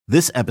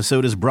This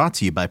episode is brought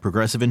to you by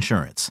Progressive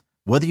Insurance.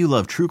 Whether you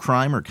love true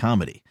crime or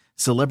comedy,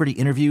 celebrity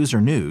interviews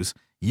or news,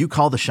 you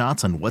call the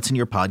shots on what's in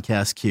your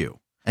podcast queue.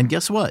 And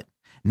guess what?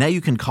 Now you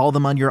can call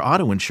them on your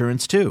auto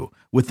insurance too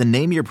with the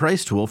Name Your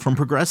Price tool from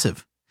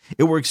Progressive.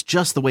 It works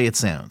just the way it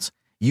sounds.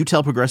 You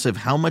tell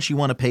Progressive how much you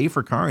want to pay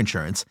for car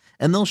insurance,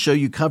 and they'll show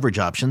you coverage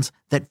options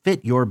that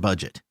fit your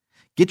budget.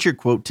 Get your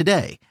quote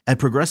today at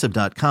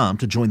Progressive.com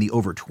to join the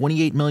over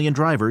 28 million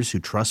drivers who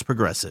trust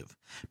Progressive.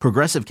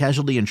 Progressive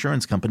Casualty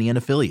Insurance Company and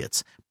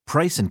Affiliates.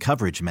 Price and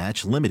coverage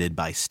match limited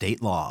by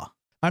state law.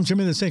 I'm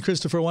Jimmy the St.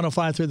 Christopher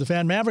 105 through the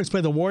Fan. Mavericks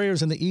play the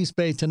Warriors in the East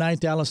Bay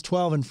tonight. Dallas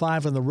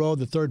 12-5 on the road,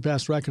 the third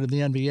best record in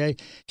the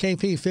NBA.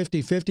 KP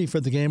 50-50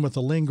 for the game with a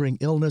lingering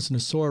illness and a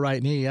sore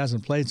right knee. He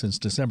hasn't played since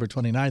December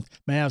 29th.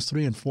 Mavs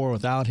 3-4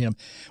 without him.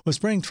 With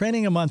spring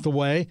training a month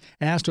away,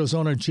 Astros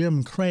owner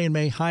Jim Crane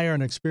may hire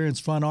an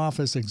experienced front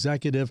office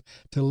executive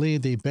to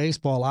lead the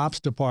baseball ops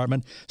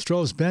department.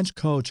 Stros bench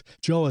coach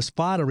Joe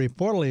Espada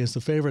reportedly is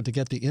the favorite to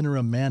get the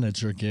interim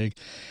manager gig.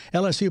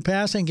 LSU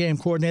passing game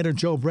coordinator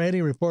Joe Brady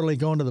reportedly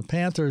going to the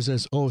Panthers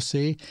as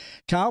OC.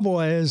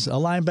 Cowboys, a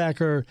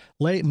linebacker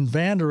Leighton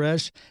Vander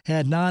Esch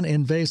had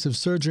non-invasive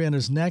surgery on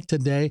his neck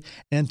today.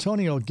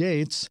 Antonio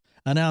Gates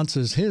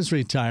announces his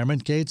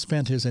retirement. Gates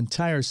spent his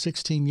entire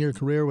 16-year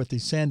career with the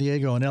San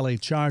Diego and LA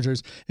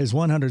Chargers. His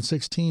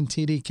 116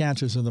 TD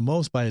catches are the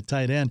most by a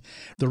tight end.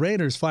 The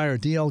Raiders fire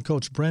DL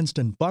coach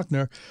Brenston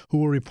Buckner, who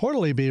will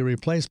reportedly be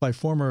replaced by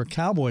former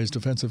Cowboys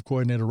defensive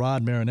coordinator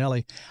Rod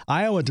Marinelli.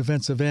 Iowa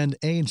defensive end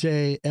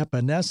A.J.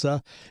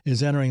 Epinesa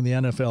is entering the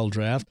NFL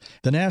draft.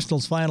 The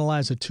Nationals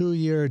finalize a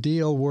 2-year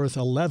deal worth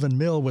 $11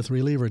 million with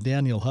reliever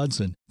Daniel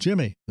Hudson.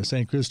 Jimmy, the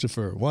St.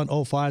 Christopher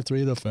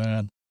 105.3 The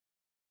Fan.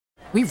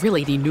 We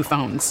really need new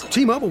phones.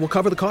 T-Mobile will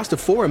cover the cost of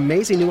 4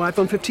 amazing new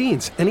iPhone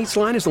 15s, and each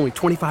line is only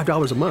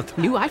 $25 a month.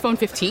 New iPhone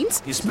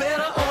 15s? It's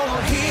better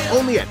over here.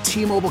 Only at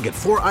T-Mobile, get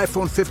 4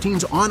 iPhone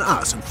 15s on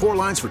us and 4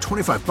 lines for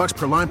 $25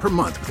 per line per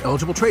month with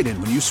eligible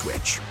trade-in when you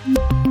switch.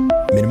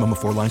 Minimum of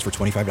 4 lines for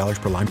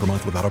 $25 per line per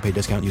month with autopay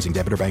discount using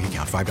debit or bank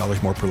account.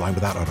 $5 more per line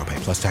without autopay,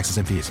 plus taxes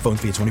and fees. Phone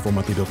fee at 24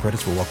 monthly bill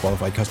credits for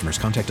well-qualified customers.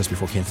 Contact us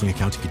before canceling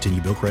account to continue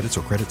bill credits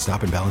or credit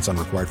stop and balance on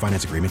required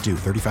finance agreement due.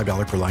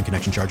 $35 per line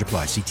connection charge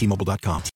applies. See T-Mobile.com.